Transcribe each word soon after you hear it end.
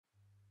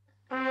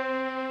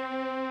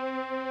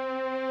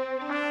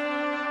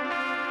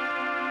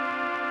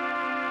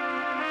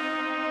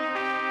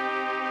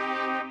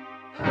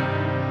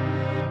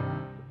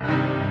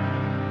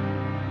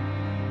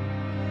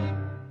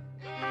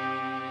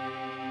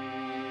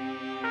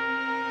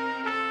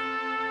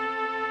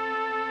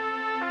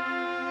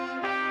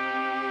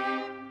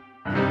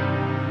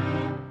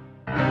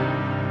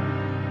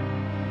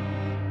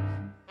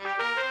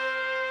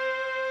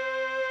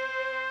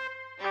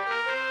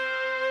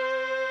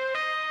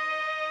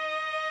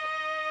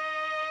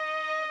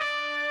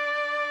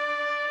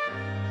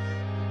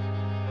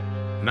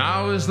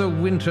Now is the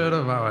winter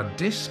of our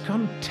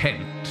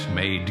discontent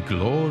made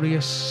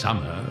glorious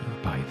summer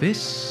by this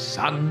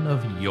son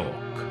of York.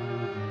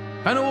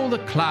 And all the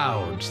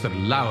clouds that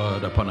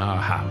lowered upon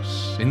our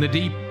house in the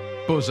deep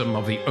bosom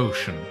of the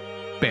ocean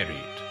buried.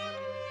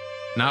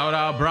 Now are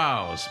our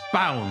brows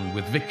bound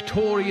with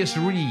victorious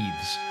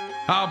wreaths,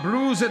 our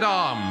bruised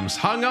arms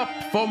hung up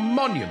for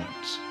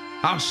monuments,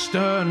 our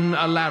stern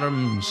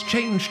alarums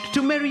changed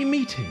to merry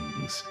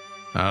meetings,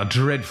 our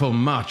dreadful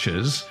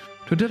marches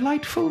to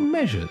delightful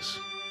measures.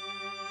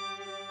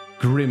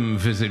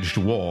 Grim-visaged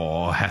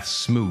war hath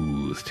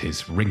smoothed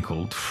his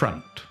wrinkled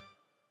front.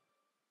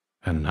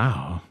 And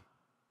now,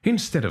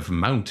 instead of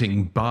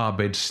mounting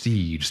barbed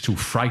steeds to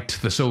fright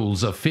the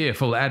souls of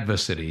fearful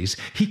adversaries,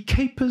 he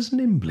capers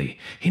nimbly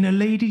in a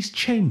lady's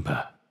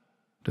chamber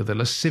to the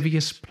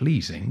lascivious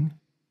pleasing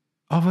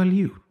of a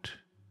lute.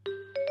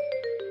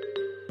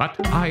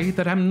 But I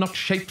that am not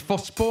shaped for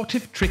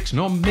sportive tricks,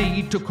 nor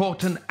made to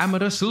court an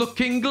amorous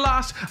looking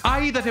glass,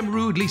 I that am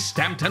rudely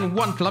stamped and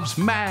want love's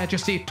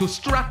majesty to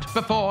strut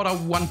before a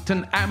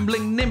wanton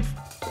ambling nymph,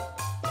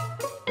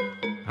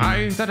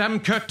 I that am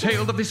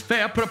curtailed of this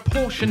fair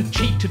proportion,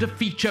 cheated of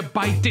feature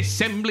by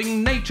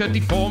dissembling nature,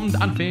 deformed,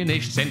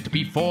 unfinished, sent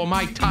before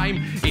my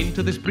time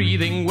into this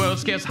breathing world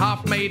scarce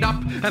half made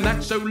up, and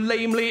that so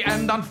lamely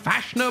and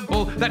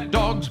unfashionable that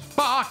dogs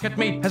bark at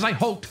me as I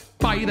halt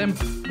by them.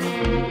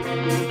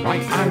 Why,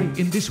 I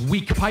in this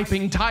weak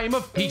piping time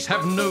of peace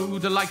have no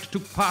delight to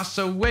pass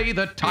away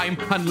the time,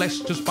 unless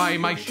to spy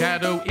my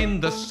shadow in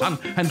the sun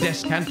and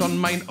descant on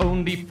mine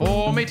own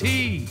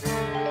deformity.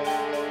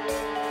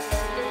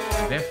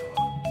 Therefore,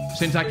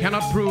 since I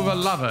cannot prove a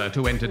lover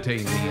to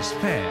entertain these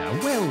fair,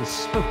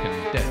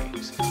 well-spoken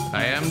days,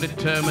 I am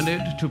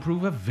determined to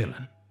prove a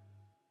villain,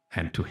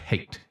 and to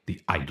hate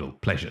the idle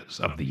pleasures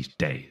of these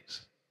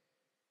days.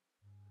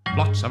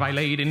 Plots have I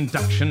laid,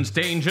 inductions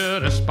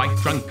dangerous, by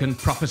drunken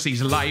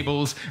prophecies,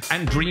 libels,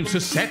 and dreams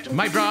to set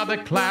my brother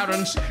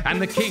Clarence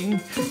and the king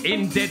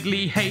in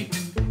deadly hate,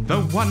 the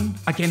one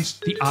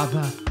against the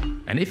other.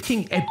 And if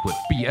King Edward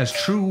be as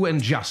true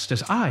and just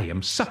as I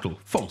am subtle,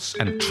 false,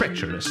 and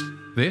treacherous,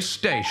 this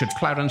day should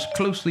Clarence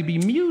closely be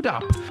mewed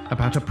up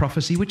about a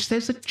prophecy which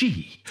says that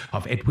G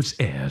of Edward's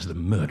heirs the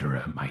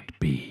murderer might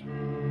be.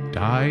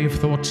 Dive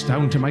thoughts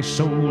down to my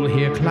soul,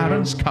 here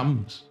Clarence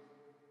comes.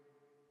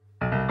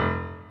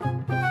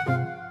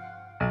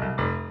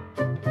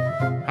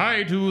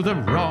 I do the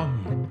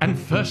wrong, and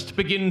first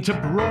begin to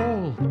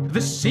brawl.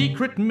 The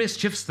secret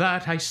mischiefs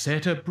that I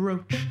set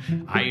abroach,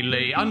 I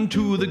lay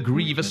unto the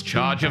grievous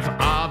charge of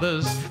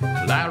others.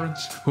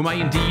 Clarence, whom I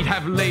indeed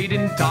have laid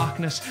in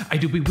darkness, I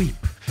do beweep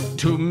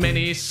to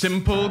many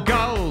simple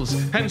gulls,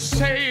 and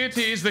say it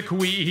is the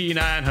queen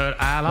and her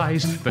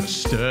allies that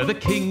stir the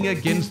king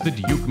against the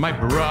duke my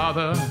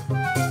brother.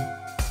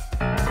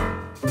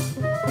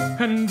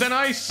 And then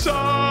I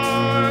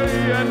sigh,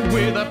 and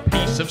with a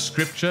piece of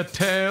scripture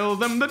tell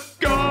them that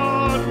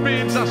God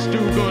bids us do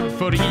good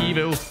for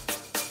evil.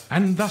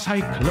 And thus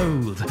I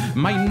clothe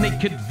my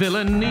naked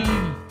villainy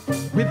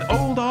with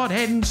old odd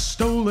ends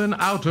stolen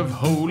out of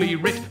holy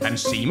writ, and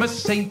seem a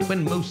saint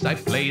when most I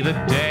play the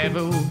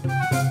devil.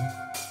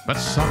 But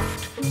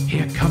soft,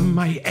 here come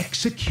my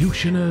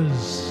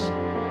executioners.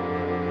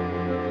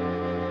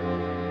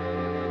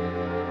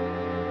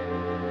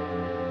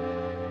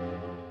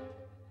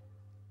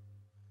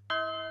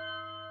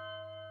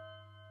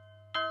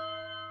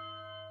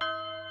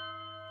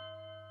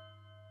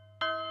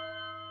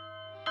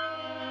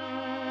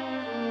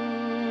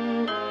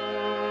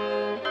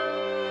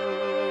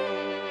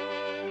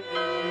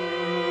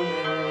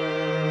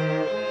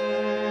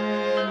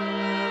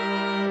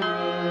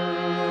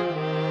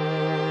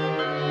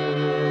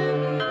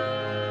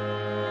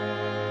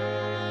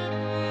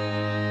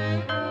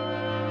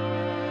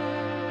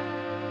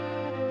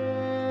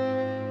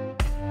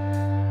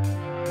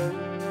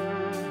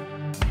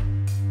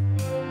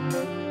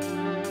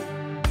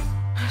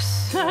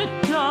 Set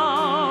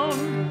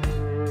down,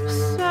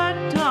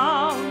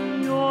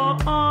 your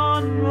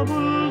honorable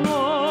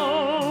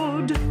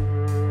lord,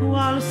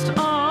 whilst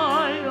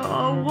I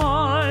a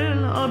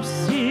while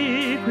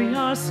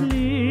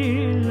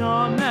obsequiously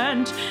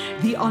lament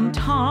the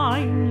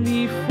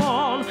untimely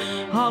fall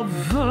of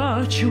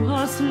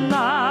virtuous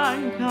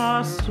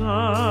Lancaster.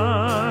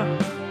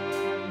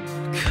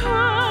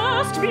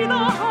 Cursed be the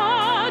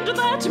hand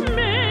that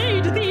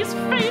made these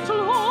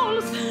fatal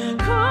halls,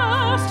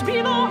 cursed be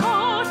the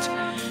heart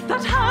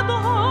that had the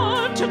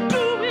heart to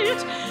do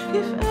it.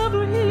 If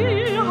ever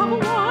he have a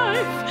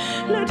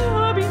wife, let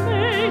her be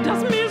made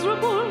as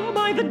miserable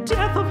by the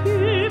death of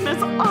him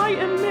as I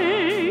am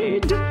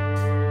made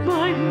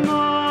by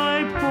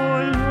my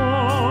poor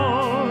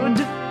lord.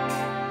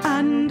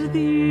 And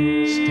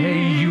thee,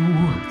 Stay you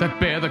that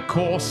bear the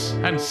course,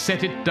 and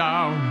set it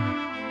down.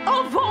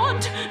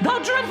 avaunt, thou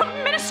dreadful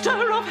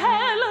minister of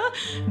hell!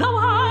 Thou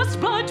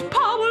hast but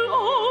power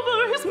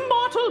over his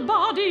mortal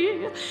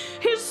body,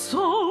 his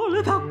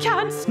soul thou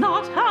canst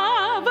not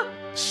have.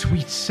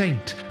 sweet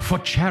saint, for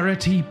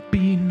charity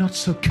be not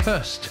so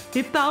cursed.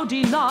 If thou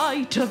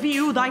deny to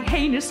view thy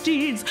heinous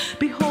deeds,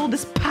 behold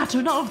this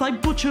pattern of thy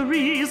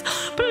butcheries.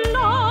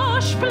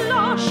 Blush,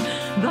 blush,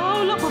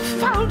 thou love of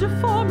foul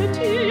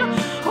deformity.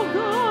 O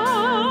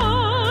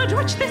God,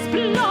 which this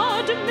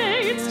blood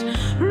madest,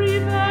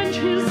 revenge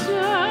his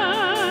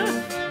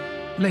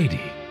death.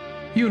 Lady,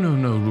 you know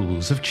no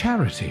rules of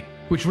charity,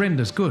 which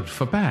renders good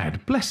for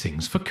bad,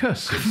 blessings for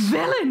curses.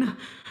 Villain!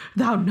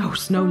 Thou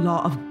know'st no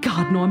law of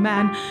God nor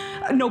man,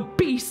 no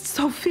beast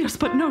so fierce,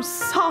 but no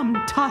some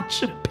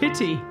touch of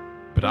pity.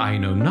 But I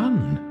know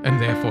none, and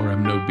therefore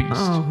am no beast.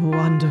 Oh,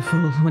 wonderful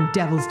when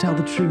devils tell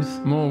the truth.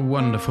 More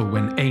wonderful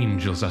when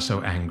angels are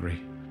so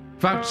angry.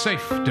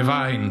 Vouchsafe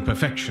divine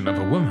perfection of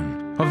a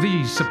woman. Of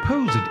these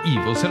supposed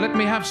evils, so let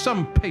me have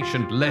some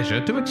patient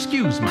leisure to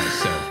excuse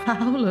myself.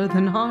 Fouler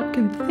than heart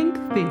can think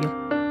thee.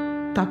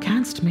 Thou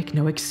canst make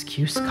no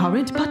excuse,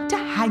 Corinth, but to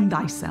hang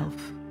thyself.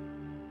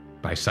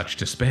 By such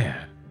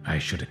despair, I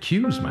should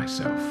accuse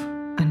myself.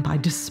 And by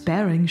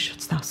despairing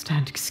shouldst thou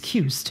stand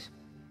excused,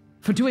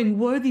 for doing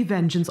worthy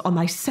vengeance on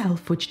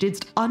thyself, which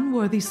didst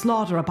unworthy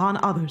slaughter upon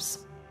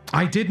others.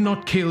 I did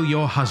not kill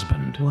your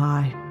husband.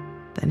 Why,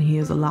 then he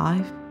is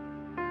alive?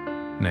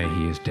 Nay,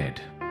 he is dead,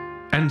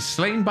 and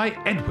slain by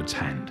Edward's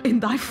hand.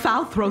 In thy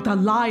foul throat thou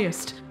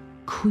liest.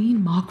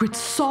 Queen Margaret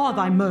saw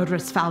thy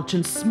murderous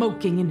falchion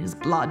smoking in his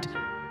blood.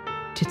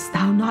 Didst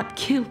thou not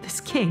kill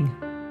this king?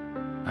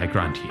 I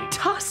grant ye.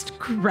 Dost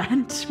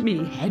grant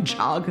me,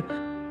 hedgehog?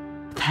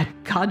 That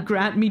God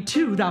grant me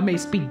too, thou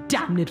mayst be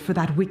damned for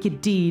that wicked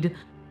deed.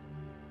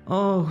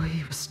 Oh,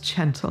 he was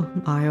gentle,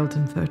 mild,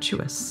 and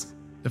virtuous.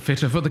 The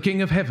fitter for the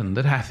King of Heaven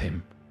that hath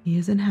him. He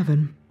is in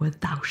heaven, where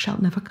thou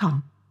shalt never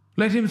come.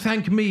 Let him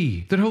thank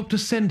me that hope to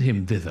send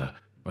him thither,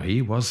 for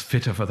he was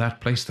fitter for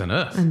that place than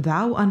earth. And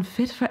thou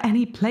unfit for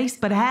any place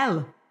but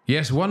hell.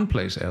 Yes, one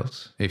place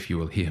else, if you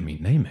will hear me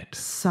name it.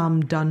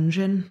 Some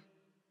dungeon.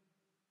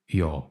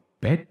 Your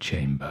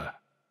bedchamber.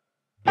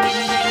 Ill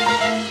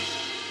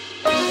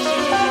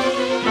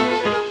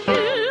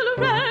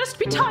rest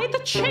betide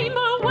the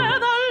chamber where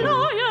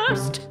thou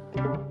liest.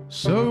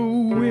 So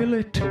will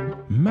it,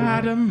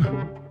 madam,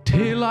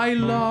 till I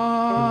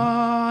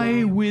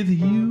lie with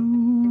you.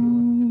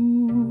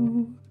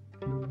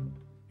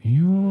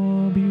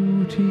 Your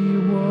beauty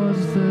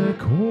was the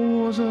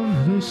cause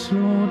of this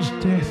lord's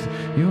death,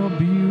 your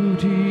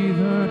beauty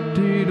that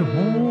did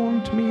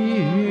haunt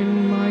me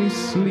in my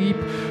sleep,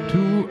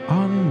 to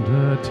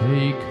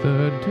undertake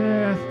the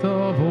death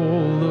of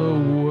all the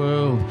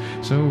world,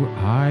 so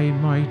I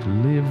might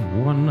live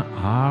 1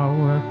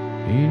 hour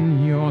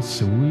in your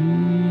sweet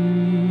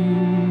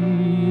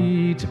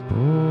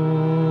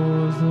bosom.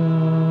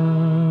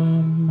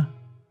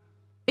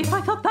 If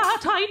I thought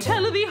that, I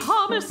tell thee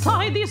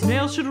homicide, these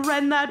nails should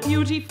rend that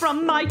beauty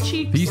from my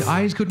cheeks. These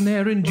eyes could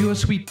ne'er endure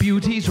sweet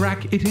beauty's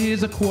rack. It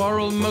is a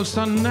quarrel most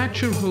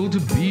unnatural to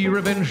be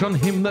revenged on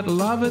him that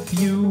loveth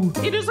you.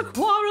 It is a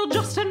quarrel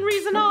just and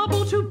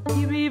reasonable to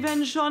be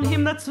revenged on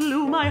him that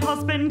slew my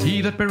husband.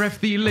 He that bereft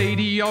thee,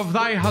 lady, of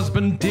thy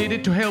husband, did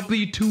it to help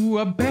thee to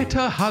a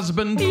better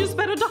husband. His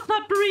better doth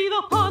not breathe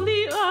upon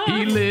the earth.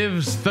 He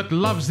lives that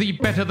loves thee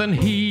better than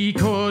he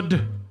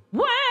could.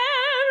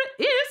 Where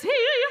is he?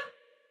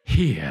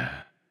 Here.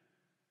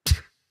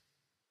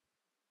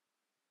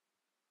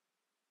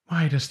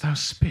 Why dost thou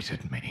spit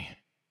at me?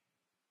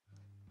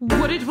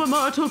 Would it were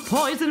myrtle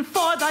poison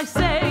for thy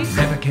sake.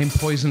 Never came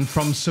poison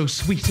from so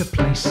sweet a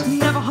place.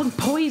 Never hung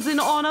poison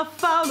on a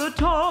fouler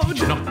toad.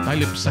 Teach not thy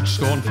lips such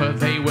scorn, for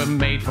they were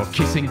made for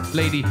kissing,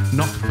 lady,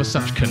 not for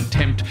such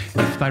contempt.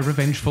 If thy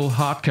revengeful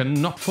heart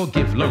cannot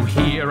forgive, lo,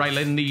 here I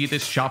lend thee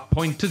this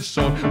sharp-pointed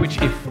sword,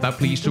 which if thou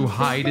please to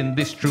hide in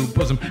this true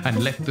bosom,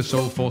 and let the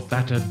soul forth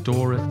that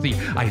adoreth thee,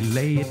 I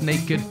lay it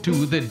naked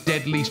to the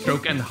deadly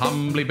stroke, and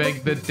humbly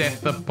beg the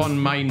death upon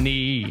my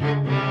knee.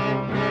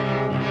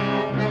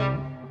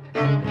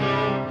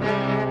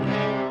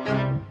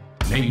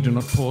 Nay, do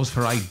not pause,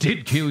 for I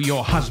did kill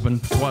your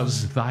husband.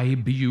 'Twas thy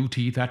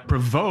beauty that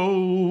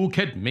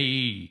provoked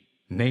me.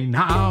 Nay,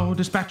 now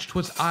dispatched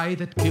was I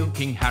that killed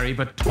King Harry,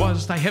 but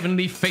 'twas thy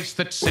heavenly face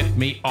that set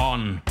me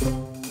on.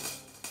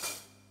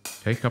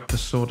 Take up the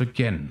sword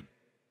again,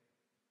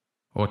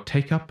 or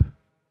take up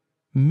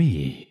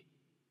me.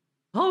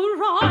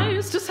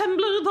 Arise,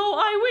 dissembler, though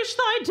I wish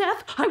thy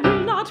death, I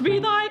will not be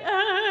thy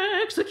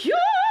executioner.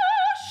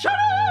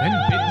 Then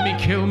bid me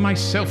kill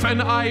myself,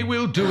 and I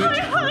will do it. I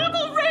have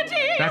already.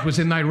 That was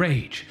in thy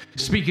rage.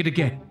 Speak it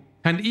again.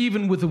 And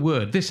even with the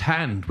word, this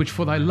hand, which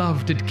for thy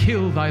love did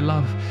kill thy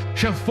love,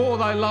 shall for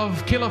thy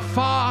love kill a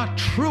far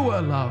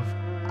truer love.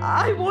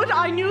 I would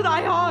I knew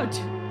thy heart.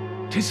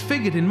 'Tis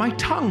figured in my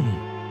tongue.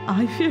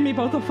 I fear me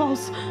both are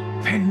false.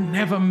 Then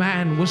never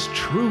man was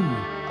true.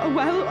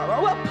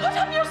 Well, put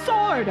up your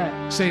sword.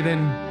 Say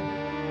then,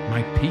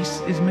 my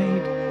peace is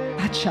made.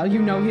 That shall you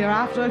know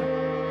hereafter.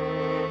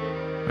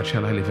 But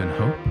shall I live in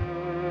hope?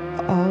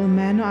 All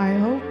men, I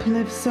hope,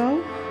 live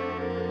so.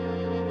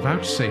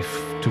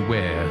 Vouchsafe to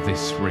wear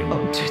this ring.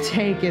 Oh, to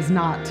take is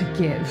not to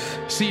give.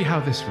 See how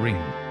this ring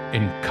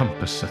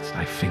encompasseth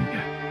thy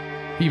finger.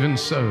 Even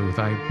so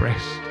thy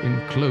breast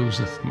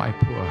encloseth my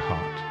poor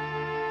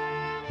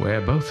heart,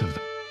 where both of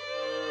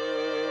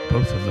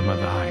them are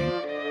thine.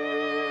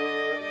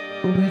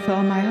 With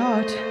all my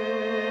heart.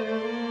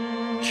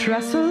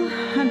 Trestle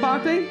and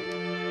Barclay,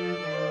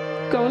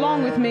 go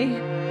along with me.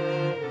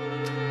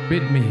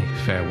 Bid me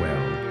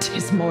farewell.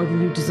 'Tis more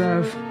than you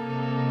deserve.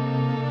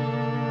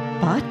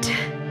 But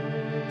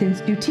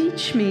since you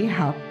teach me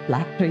how to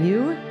flatter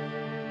you,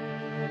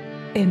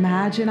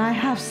 imagine I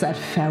have said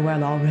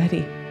farewell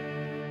already.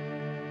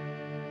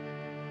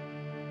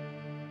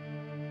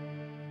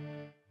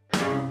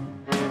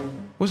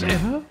 Was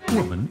ever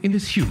woman in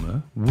this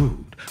humour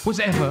wooed? Was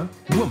ever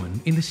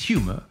woman in this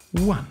humour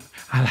won?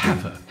 I'll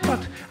have her,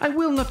 but I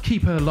will not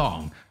keep her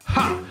long.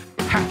 Ha!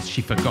 Hath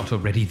she forgot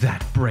already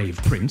that brave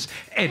prince,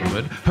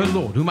 Edward, her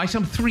lord, whom I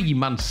some 3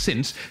 months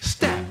since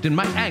stabbed in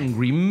my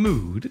angry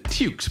mood at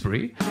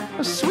Tewkesbury?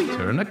 A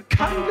sweeter and a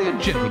kindlier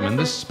gentleman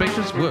this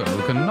spacious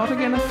world cannot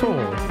again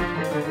afford.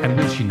 And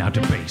will she now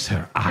debase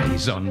her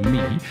eyes on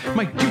me,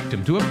 my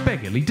dukedom to a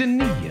beggarly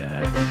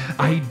denier?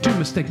 I do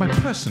mistake my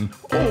person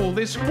all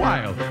this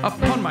while.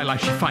 Upon my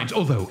life she finds,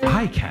 although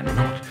I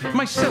cannot,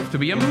 myself to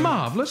be a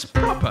marvellous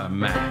proper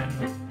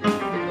man.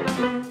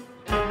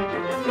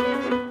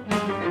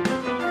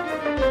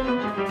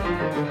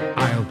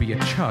 Be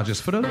at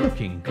charges for a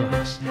looking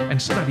glass, and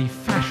study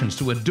fashions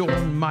to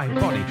adorn my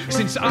body.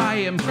 Since I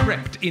am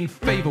crept in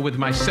favour with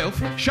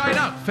myself, shine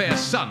out, fair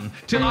sun,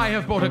 till I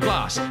have bought a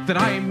glass, that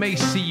I may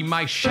see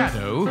my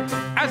shadow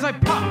as I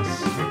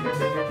pass.